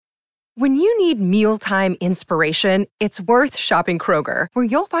When you need mealtime inspiration, it's worth shopping Kroger, where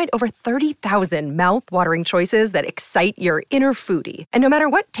you'll find over 30,000 mouth-watering choices that excite your inner foodie. And no matter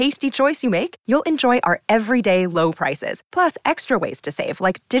what tasty choice you make, you'll enjoy our everyday low prices, plus extra ways to save,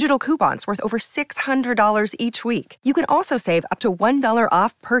 like digital coupons worth over $600 each week. You can also save up to $1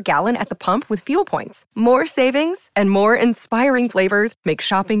 off per gallon at the pump with fuel points. More savings and more inspiring flavors make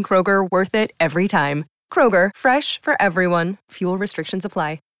shopping Kroger worth it every time. Kroger, fresh for everyone. Fuel restrictions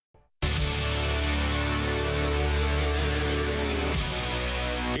apply.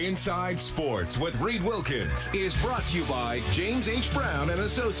 Inside Sports with Reed Wilkins is brought to you by James H. Brown and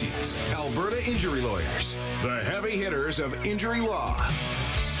Associates, Alberta Injury Lawyers, the heavy hitters of injury law.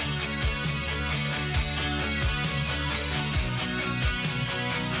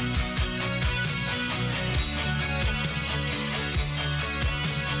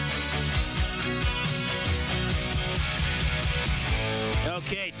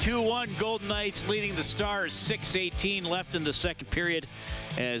 Okay, 2-1 Golden Knights leading the Stars, 6:18 left in the second period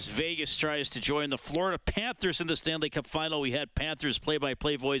as Vegas tries to join the Florida Panthers in the Stanley Cup Final. We had Panthers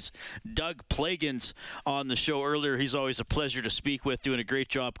play-by-play voice Doug Plagans on the show earlier. He's always a pleasure to speak with, doing a great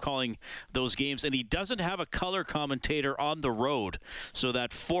job calling those games. And he doesn't have a color commentator on the road, so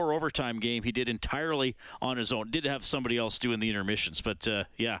that 4 overtime game he did entirely on his own. Did have somebody else doing the intermissions, but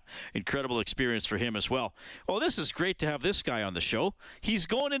yeah, incredible experience for him as well. Well, this is great to have this guy on the show. He's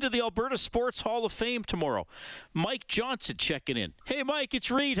going into the Alberta Sports Hall of Fame tomorrow. Mike Johnson checking in. Hey, Mike, it's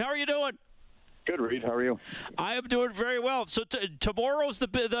Reed. How are you doing? Good, Reed. How are you? I am doing very well. So tomorrow's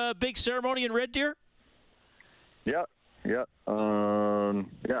the big ceremony in Red Deer? Yeah. Heading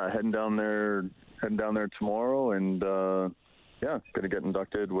down there tomorrow, and gonna get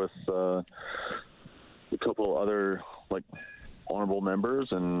inducted with a couple other honorable members,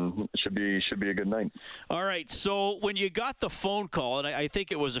 and it should be a good night. All right. So when you got the phone call, and I think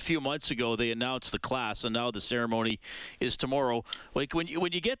it was a few months ago, they announced the class, and now the ceremony is tomorrow. Like when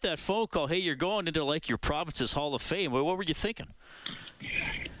you get that phone call, hey, you're going into your province's Hall of Fame. What were you thinking?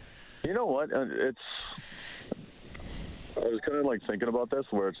 You know what? I was kind of thinking about this,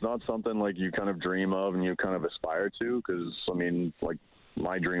 where it's not something you kind of dream of and you kind of aspire to, because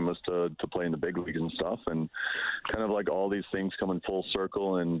my dream was to play in the big leagues and stuff, and kind of all these things coming full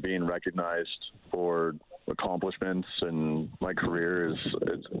circle and being recognized for accomplishments and my career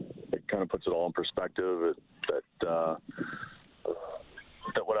it kind of puts it all in perspective that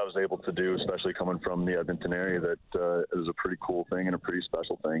what I was able to do, especially coming from the Edmonton area, that is a pretty cool thing and a pretty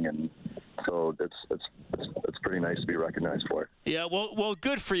special thing, and so it's pretty nice to be recognized for it. Yeah, well,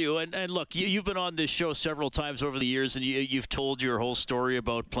 good for you. And look, you've been on this show several times over the years, and you've told your whole story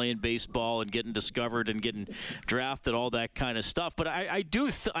about playing baseball and getting discovered and getting drafted, all that kind of stuff. But I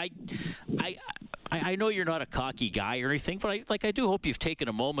know you're not a cocky guy or anything, but I do hope you've taken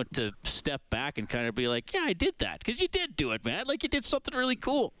a moment to step back and kind of be like, yeah, I did that, because you did do it, man. You did something really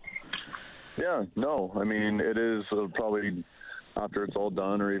cool. Yeah, no, I mean, it is probably after it's all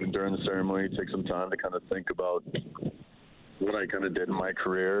done, or even during the ceremony, take some time to kind of think about what I kind of did in my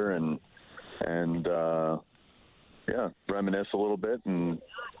career and reminisce a little bit, and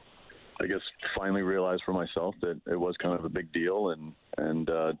I guess finally realize for myself that it was kind of a big deal, and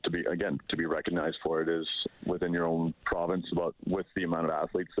to be recognized for it is within your own province, with the amount of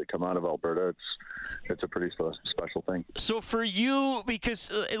athletes that come out of Alberta, it's a pretty special thing. So for you,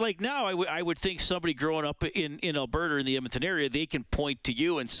 because now I would think somebody growing up in Alberta, in the Edmonton area, they can point to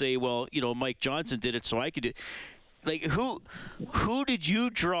you and say, well, Mike Johnson did it, so I could do it. Who did you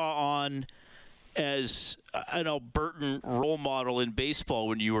draw on as an Albertan role model in baseball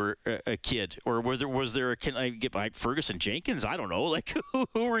when you were a kid, or was there Ferguson Jenkins? I don't know.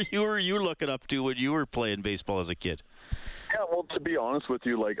 Who were you looking up to when you were playing baseball as a kid? Yeah, well, to be honest with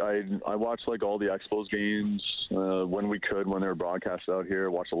you, I watched all the Expos games when they were broadcast out here. I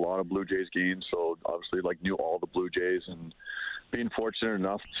watched a lot of Blue Jays games, so obviously knew all the Blue Jays, and being fortunate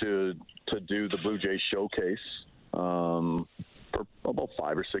enough to do the Blue Jays showcase for about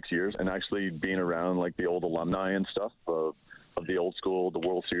 5 or 6 years, and actually being around the old alumni and stuff of the old school, the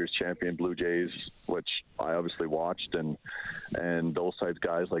World Series champion Blue Jays, which I obviously watched, and those types of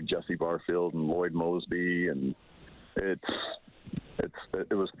guys like Jesse Barfield and Lloyd Mosby, and it's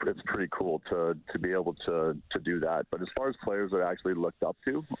pretty cool to be able to do that. But as far as players that I actually looked up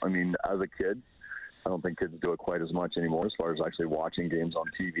to, I mean, as a kid, I don't think kids do it quite as much anymore as far as actually watching games on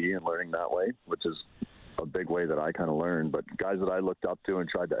TV and learning that way, which is a big way that I kind of learned. But guys that I looked up to and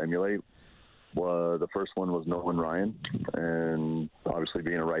tried to emulate, the first one was Nolan Ryan, and obviously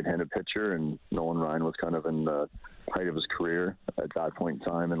being a right-handed pitcher, and Nolan Ryan was kind of in the height of his career at that point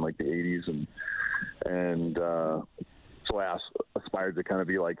in time in the 80s, and so I aspired to kind of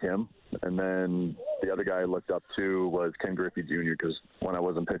be like him. And then the other guy I looked up to was Ken Griffey Jr. because when I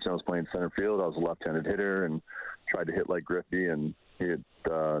wasn't pitching, I was playing center field. I was a left-handed hitter and tried to hit like Griffey, and those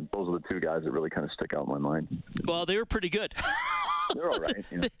are the two guys that really kind of stick out in my mind. Well, they were pretty good. They're all right.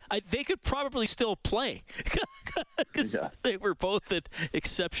 Yeah. They could probably still play because they were both in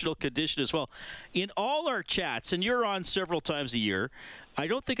exceptional condition as well. In all our chats, and you're on several times a year, I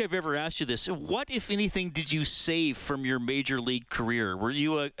don't think I've ever asked you this. What, if anything, did you save from your major league career? Were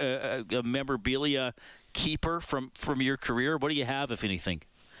you a memorabilia keeper from your career? What do you have, if anything?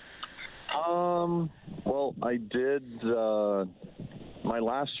 Well, I did my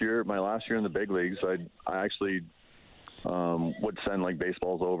last year in the big leagues. I actually would send like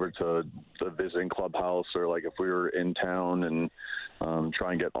baseballs over to the visiting clubhouse, or like if we were in town and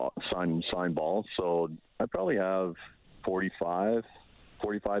try and get signed balls. So I probably have 45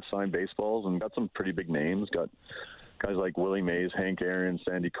 signed baseballs, and got some pretty big names. Got guys like Willie Mays, Hank Aaron,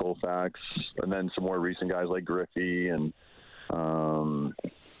 Sandy Koufax, and then some more recent guys like Griffey and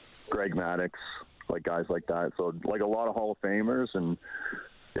Greg Maddux, like guys like that. So like a lot of Hall of Famers, and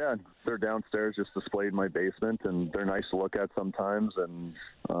yeah, they're downstairs just displayed in my basement, and they're nice to look at sometimes. And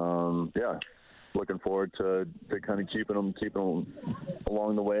looking forward to kind of keeping them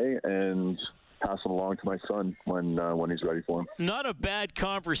along the way and pass them along to my son when he's ready for them. Not a bad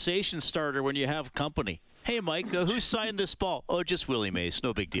conversation starter when you have company. Hey, Mike, who signed this ball? Oh, just Willie Mays.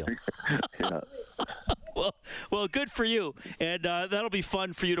 No big deal. Yeah. Well, good for you. And that'll be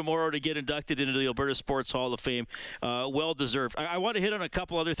fun for you tomorrow to get inducted into the Alberta Sports Hall of Fame. Well deserved. I want to hit on a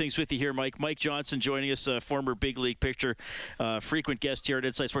couple other things with you here, Mike. Mike Johnson joining us, former big league pitcher, frequent guest here at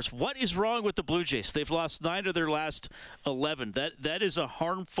Inside Sports. What is wrong with the Blue Jays? They've lost 9 of their last 11. That is a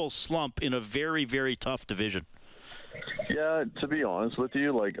harmful slump in a very, very tough division. Yeah, to be honest with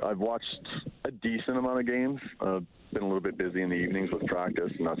you, like I've watched a decent amount of games. Been a little bit busy in the evenings with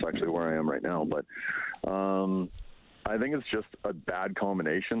practice, and that's actually where I am right now. But I think it's just a bad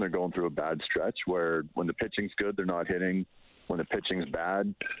combination. They're going through a bad stretch where when the pitching's good, they're not hitting. When the pitching's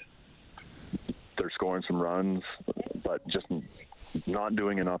bad, they're scoring some runs, but just not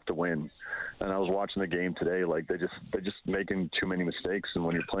doing enough to win. And I was watching the game today, like they're just making too many mistakes. And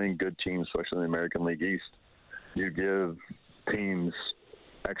when you're playing good teams, especially in the American League East, you give teams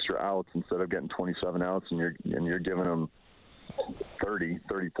extra outs instead of getting 27 outs, and you're giving them 30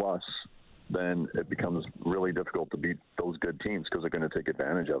 plus, then it becomes really difficult to beat those good teams because they're going to take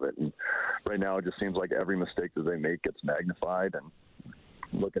advantage of it. And right now it just seems like every mistake that they make gets magnified. And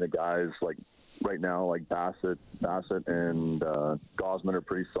looking at guys like right now, like Bassett and Gosman are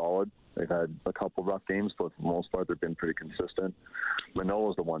pretty solid. They've had a couple rough games, but for the most part, they've been pretty consistent.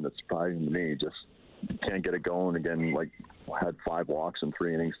 Manoah's the one that's surprising to me. Just can't get it going again. Like had 5 walks in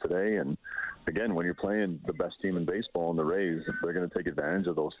 3 innings today. And again, when you're playing the best team in baseball in the Rays, they're going to take advantage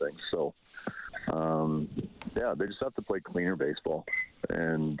of those things. So, they just have to play cleaner baseball.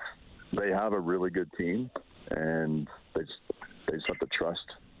 And they have a really good team, and they just have to trust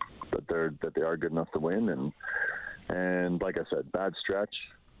that they are good enough to win. And like I said, bad stretch.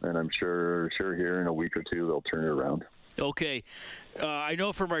 And I'm sure here in a week or two they'll turn it around. Okay. I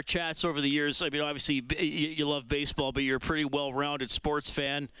know from our chats over the years, I mean, obviously you love baseball, but you're a pretty well-rounded sports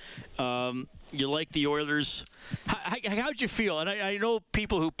fan. You like the Oilers. How'd you feel? And I know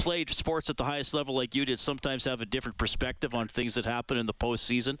people who played sports at the highest level like you did sometimes have a different perspective on things that happen in the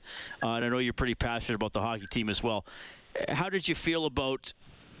postseason. And I know you're pretty passionate about the hockey team as well. How did you feel about,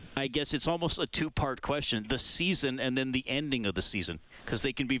 I guess it's almost a 2-part question, the season and then the ending of the season? Because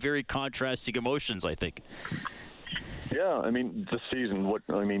they can be very contrasting emotions, I think. Yeah, I mean, the season,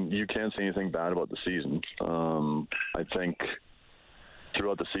 you can't say anything bad about the season. I think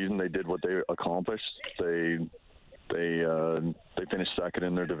throughout the season they did what they accomplished. They finished second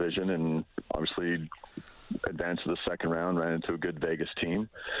in their division and obviously advanced to the second round, ran into a good Vegas team.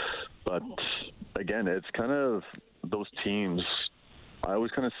 But again, it's kind of those teams, I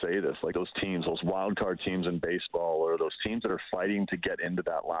always kind of say this, like those teams, those wild card teams in baseball, or those teams that are fighting to get into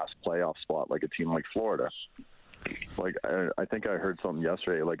that last playoff spot, like a team like Florida. Like, I think I heard something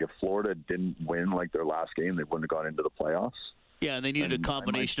yesterday, like if Florida didn't win like their last game, they wouldn't have got into the playoffs. Yeah, and they needed a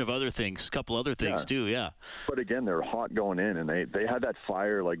combination of other things, a couple other things too, yeah. But again, they're hot going in, and they had that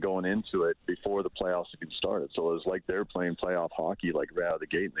fire like going into it before the playoffs even started. So it was like they're playing playoff hockey like right out of the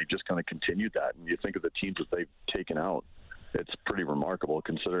gate, and they just kind of continued that. And you think of the teams that they've taken out, it's pretty remarkable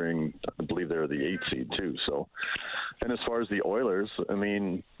considering I believe they're the 8th seed too. So, and as far as the Oilers, I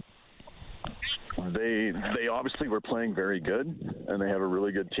mean, they obviously were playing very good, and they have a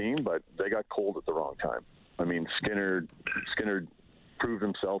really good team, but they got cold at the wrong time. I mean, Skinner proved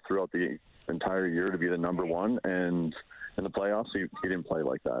himself throughout the entire year to be the number one, and in the playoffs, he didn't play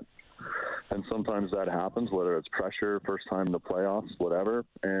like that. And sometimes that happens, whether it's pressure, first time in the playoffs, whatever,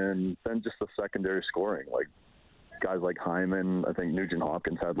 and then just the secondary scoring. Like guys like Hyman, I think Nugent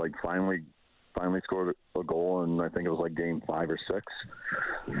Hopkins had like finally scored a goal, and I think it was like game 5 or 6.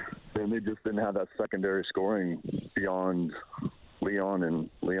 And they just didn't have that secondary scoring beyond Leon and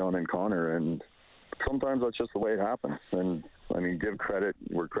Connor, and sometimes that's just the way it happens. And I mean, give credit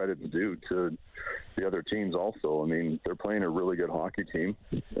where credit's due to the other teams also. I mean, they're playing a really good hockey team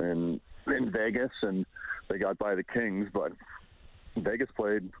in Vegas, and they got by the Kings, but Vegas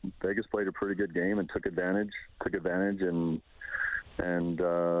played a pretty good game and took advantage and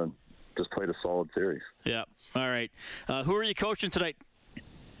just played a solid series. Yeah. All right. Who are you coaching tonight?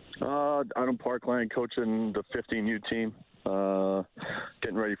 Adam Parkland coaching the 15U team.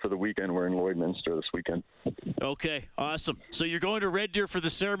 Getting ready for the weekend. We're in Lloydminster this weekend. Okay, awesome. So you're going to Red Deer for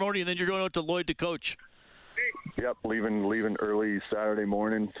the ceremony, and then you're going out to Lloyd to coach. Yep, leaving early Saturday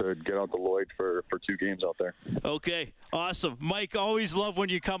morning to get out to Lloyd for 2 games out there. Okay, awesome. Mike, always love when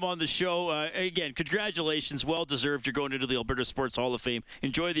you come on the show. Again, congratulations. Well deserved. You're going into the Alberta Sports Hall of Fame.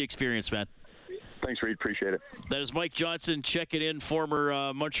 Enjoy the experience, man. Thanks, Reed. Appreciate it. That is Mike Johnson checking in,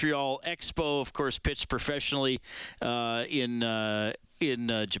 former Montreal Expo, of course, pitched professionally in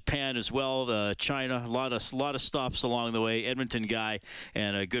Japan as well, China. A lot of stops along the way. Edmonton guy,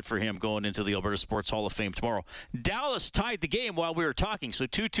 and good for him going into the Alberta Sports Hall of Fame tomorrow. Dallas tied the game while we were talking, so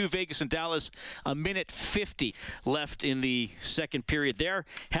 2-2 Vegas and Dallas. 1:50 left in the second period there.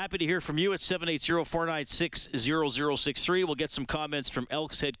 Happy to hear from you at 780-496-0063. We'll get some comments from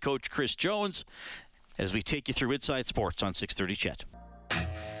Elks head coach Chris Jones as we take you through Inside Sports on 630 Chet.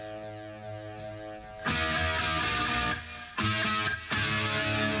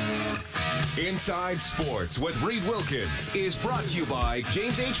 Inside Sports with Reed Wilkins is brought to you by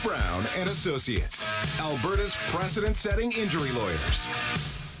James H. Brown and Associates, Alberta's precedent-setting injury lawyers.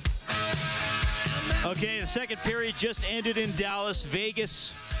 Okay, the second period just ended in Dallas.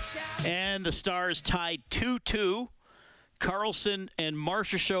 Vegas and the Stars tied 2-2. Carlson and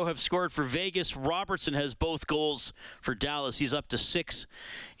Marchessault have scored for Vegas. Robertson has both goals for Dallas. He's up to 6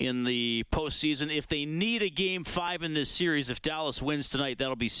 in the postseason. If they need a Game 5 in this series, if Dallas wins tonight,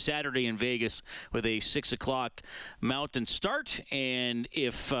 that'll be Saturday in Vegas with a 6 o'clock Mountain start. And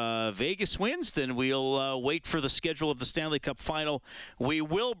if Vegas wins, then we'll wait for the schedule of the Stanley Cup Final. We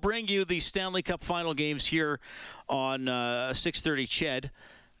will bring you the Stanley Cup Final games here on 630 Ched.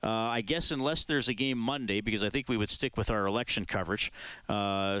 I guess unless there's a game Monday, because I think we would stick with our election coverage.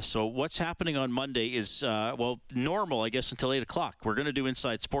 So what's happening on Monday is, normal, I guess, until 8 o'clock. We're going to do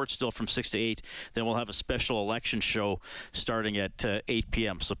Inside Sports still from 6 to 8. Then we'll have a special election show starting at 8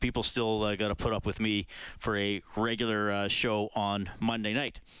 p.m. So people still got to put up with me for a regular show on Monday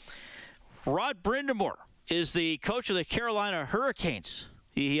night. Rod Brindamore is the coach of the Carolina Hurricanes.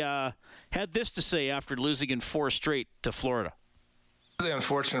 He had this to say after losing in 4 straight to Florida. The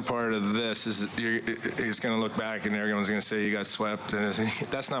unfortunate part of this is he's going to look back and everyone's going to say you got swept, and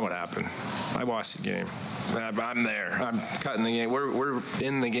that's not what happened. I watched the game. I'm there. I'm cutting the game. We're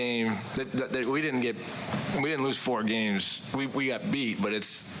in the game. We didn't lose 4 games. We got beat, but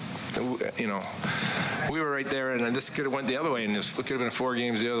it's, we were right there, and this could have went the other way, and it could have been 4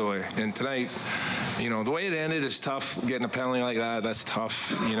 games the other way. And tonight, the way it ended is tough. Getting a penalty like that, that's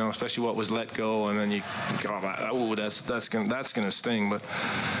tough. Especially what was let go, and then you go, that's gonna sting. But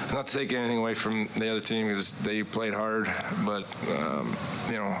not to take anything away from the other team because they played hard. But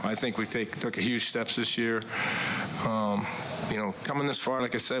I think we took a huge steps this year. Coming this far,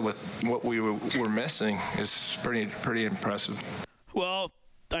 like I said, with what we were missing is pretty impressive. Well,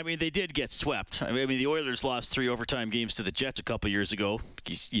 I mean, they did get swept. I mean, the Oilers lost 3 overtime games to the Jets a couple years ago.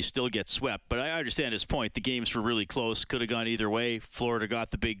 You still get swept. But I understand his point. The games were really close. Could have gone either way. Florida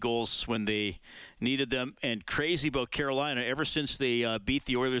got the big goals when they needed them. And crazy about Carolina, ever since they beat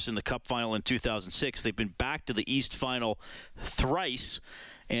the Oilers in the Cup Final in 2006, they've been back to the East Final thrice,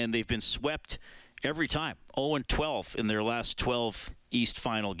 and they've been swept every time. 0-12 in their last 12 East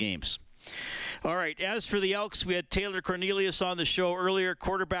Final games. All right, as for the Elks, we had Taylor Cornelius on the show earlier,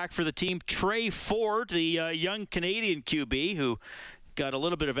 quarterback for the team. Trey Ford, the young Canadian QB who got a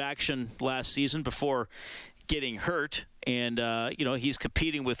little bit of action last season before getting hurt. And, he's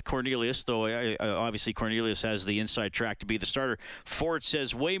competing with Cornelius, though obviously Cornelius has the inside track to be the starter. Ford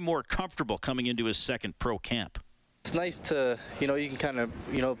says way more comfortable coming into his second pro camp. It's nice to, you can kind of,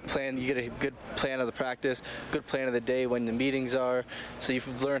 plan. You get a good plan of the practice, good plan of the day when the meetings are. So you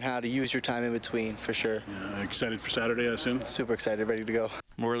learn how to use your time in between, for sure. Yeah, excited for Saturday, I assume? Super excited, ready to go.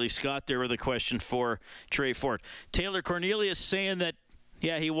 Morley Scott there with a question for Trey Ford. Taylor Cornelius saying that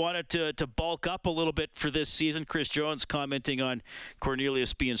Yeah, he wanted to bulk up a little bit for this season. Chris Jones commenting on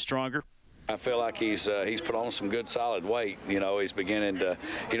Cornelius being stronger. I feel like he's put on some good solid weight. He's beginning to,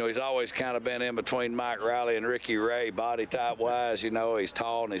 he's always kind of been in between Mike Riley and Ricky Ray, body type wise. He's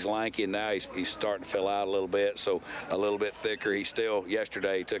tall and he's lanky, and now he's starting to fill out a little bit, so a little bit thicker.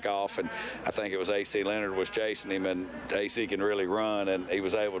 Yesterday he took off, and I think it was AC Leonard was chasing him, and AC can really run, and he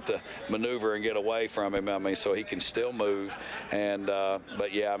was able to maneuver and get away from him. So he can still move, and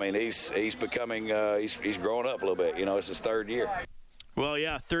but yeah, he's becoming he's growing up a little bit. It's his third year. Well,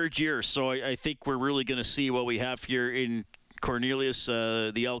 yeah, third year. So I think we're really going to see what we have here in Cornelius.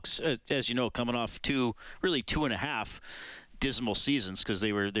 The Elks, as you know, coming off 2.5 dismal seasons, because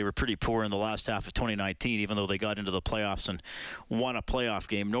they were pretty poor in the last half of 2019, even though they got into the playoffs and won a playoff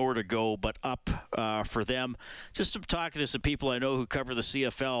game. Nowhere to go but up for them. Just talking to some people I know who cover the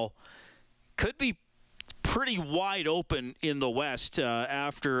CFL, could be pretty wide open in the West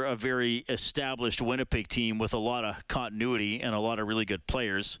after a very established Winnipeg team with a lot of continuity and a lot of really good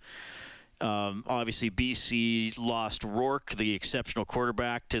players. Obviously, BC lost Rourke, the exceptional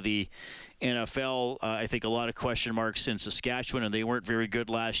quarterback, to the NFL. I think a lot of question marks in Saskatchewan, and they weren't very good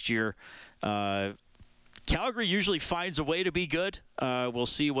last year. Calgary usually finds a way to be good. We'll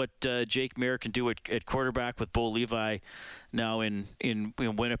see what Jake Mayer can do at quarterback with Bo Levi now in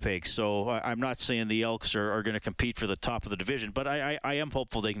Winnipeg. So I'm not saying the Elks are going to compete for the top of the division, but I am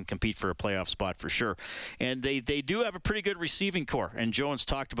hopeful they can compete for a playoff spot for sure. And they do have a pretty good receiving core, and Jones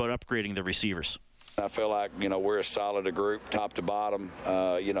talked about upgrading the receivers. I feel like, we're as solid a group, top to bottom.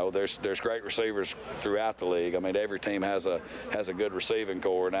 There's great receivers throughout the league. Every team has a good receiving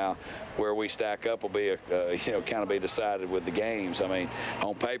core. Now, where we stack up will be, kind of be decided with the games.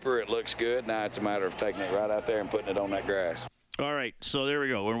 On paper, it looks good. Now it's a matter of taking it right out there and putting it on that grass. All right, so there we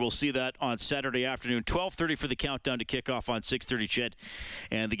go, and we'll see that on Saturday afternoon, 12:30 for the countdown to kickoff on 6:30 CHED,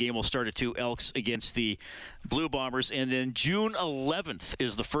 and the game will start at 2, Elks against the Blue Bombers, and then June 11th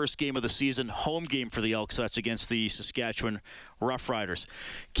is the first game of the season, home game for the Elks. That's against the Saskatchewan Roughriders.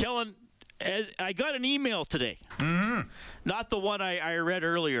 Kellen, I got an email today. Mm-hmm. Not the one I read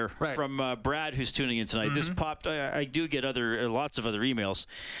earlier from Brad, who's tuning in tonight. Mm-hmm. This popped. I do get lots of other emails.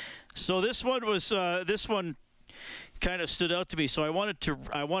 So this one kind of stood out to me, so I want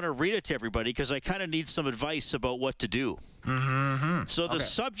to read it to everybody because I kind of need some advice about what to do. Mm-hmm. So the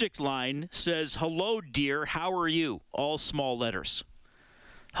subject line says, "Hello, dear, how are you?" All small letters.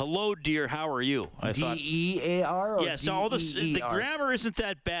 Hello, dear, how are you? I thought D-E-A-R or yes, all the grammar isn't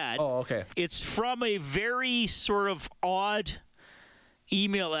that bad. Oh, okay. It's from a very sort of odd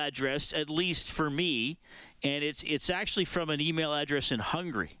email address, at least for me, and it's actually from an email address in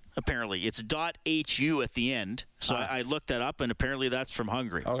Hungary. Apparently, it's .hu at the end. So I looked that up, and apparently that's from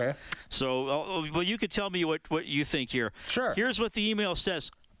Hungary. Okay. So, well, you could tell me what you think here. Sure. Here's what the email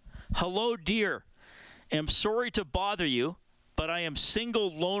says. "Hello, dear. Am sorry to bother you, but I am single,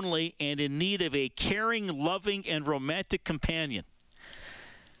 lonely, and in need of a caring, loving, and romantic companion."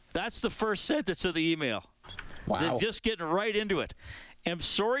 That's the first sentence of the email. Wow. They're just getting right into it. "Am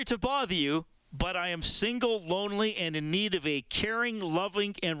sorry to bother you, but I am single, lonely, and in need of a caring,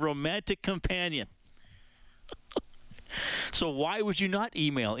 loving, and romantic companion." So why would you not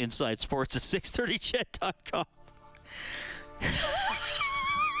email Inside Sports at 630chet.com?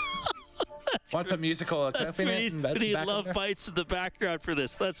 Want some musical accompaniment? That's we love fights in the background for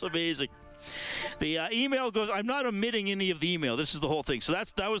this. That's amazing. The email goes, I'm not omitting any of the email. This is the whole thing. So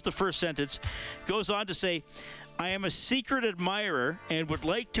that was the first sentence. Goes on to say, "I am a secret admirer and would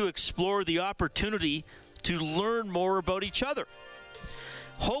like to explore the opportunity to learn more about each other.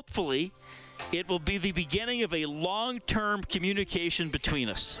 Hopefully, it will be the beginning of a long-term communication between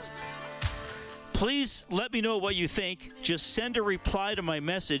us. Please let me know what you think. Just send a reply to my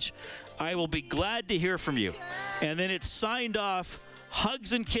message. I will be glad to hear from you." And then it's signed off,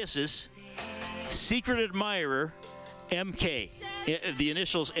 "Hugs and kisses, secret admirer, MK." The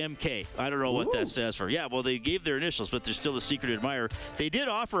initials MK. I don't know what that stands for. Yeah, well, they gave their initials, but they're still the secret admirer. They did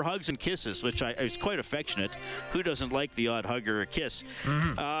offer hugs and kisses, which I was quite affectionate. Who doesn't like the odd hug or a kiss?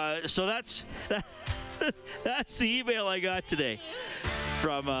 Mm-hmm. So that's the email I got today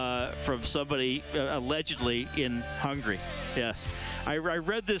from somebody allegedly in Hungary. Yes, I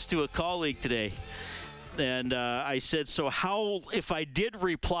read this to a colleague today. And I said, so how, if I did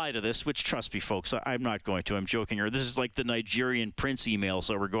reply to this, which trust me, folks, I'm not going to, I'm joking, or this is like the Nigerian prince emails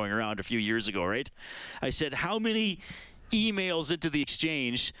that were going around a few years ago, right? I said, how many emails into the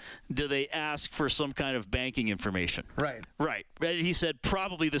exchange, do they ask for some kind of banking information? Right. Right. He said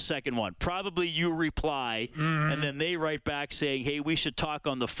probably the second one. Probably you reply, and then they write back saying, hey, we should talk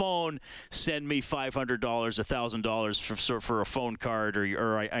on the phone. Send me $500, $1,000 for a phone card,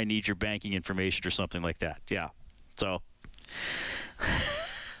 or I need your banking information or something like that. Yeah. So...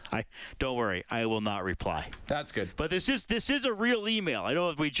 don't worry, I will not reply. That's good. But this is a real email. I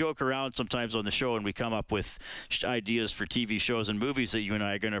know we joke around sometimes on the show and we come up with ideas for TV shows and movies that you and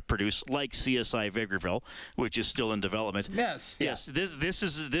I are going to produce, like CSI Vegreville, which is still in development. Yes. Yes. This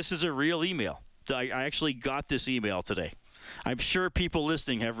is a real email. I actually got this email today. I'm sure people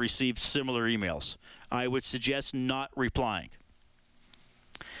listening have received similar emails. I would suggest not replying.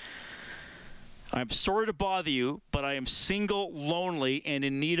 I'm sorry to bother you, but I am single, lonely, and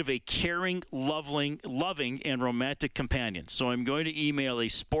in need of a caring, loving, and romantic companion. So I'm going to email a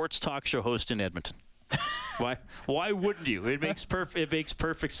sports talk show host in Edmonton. Why wouldn't you? It makes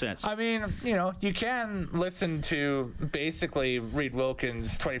perfect sense. I mean, you can listen to basically Reed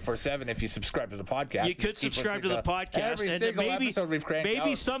Wilkins 24/7 if you subscribe to the podcast. You could subscribe to the podcast, every and single maybe episode we've cranked out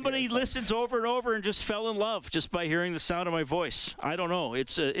maybe somebody listens over and over and just fell in love just by hearing the sound of my voice. I don't know.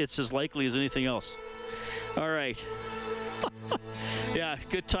 It's as likely as anything else. All right. Yeah,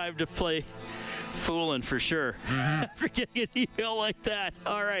 good time to play fooling for sure. After getting an email like that.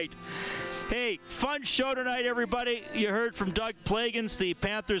 All right. Hey, fun show tonight, everybody. You heard from Doug Plagans, the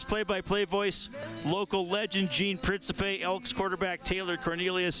Panthers play-by-play voice, local legend Gene Principe, Elks quarterback Taylor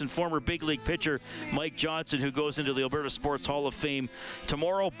Cornelius, and former big league pitcher Mike Johnson, who goes into the Alberta Sports Hall of Fame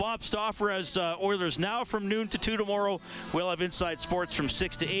tomorrow. Bob Stauffer has Oilers Now from noon to 2 tomorrow. We'll have Inside Sports from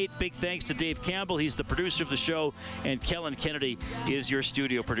 6 to 8. Big thanks to Dave Campbell. He's the producer of the show, and Kellen Kennedy is your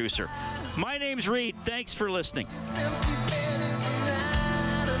studio producer. My name's Reed. Thanks for listening.